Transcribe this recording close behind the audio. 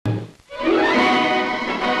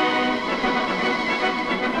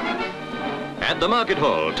the Market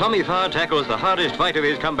Hall, Tommy Farr tackles the hardest fight of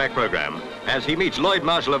his comeback program as he meets Lloyd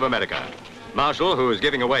Marshall of America. Marshall, who is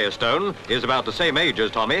giving away a stone, is about the same age as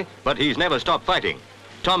Tommy, but he's never stopped fighting.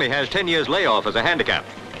 Tommy has 10 years layoff as a handicap.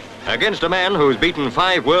 Against a man who's beaten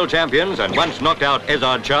 5 world champions and once knocked out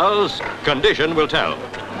Ezard Charles, condition will tell.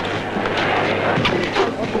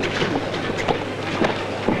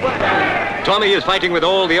 Tommy is fighting with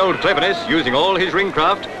all the old cleverness, using all his ring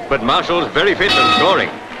craft, but Marshall's very fit and scoring,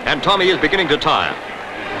 and Tommy is beginning to tire.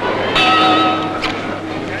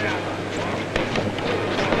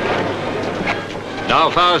 Now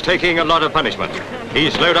Farr's taking a lot of punishment.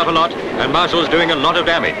 He's slowed up a lot, and Marshall's doing a lot of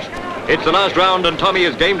damage. It's the last round, and Tommy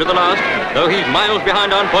is game to the last, though he's miles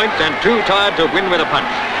behind on points and too tired to win with a punch.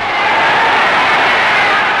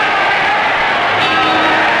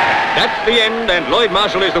 That's the end, and Lloyd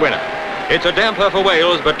Marshall is the winner. It's a damper for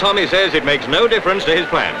Wales, but Tommy says it makes no difference to his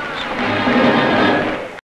plans.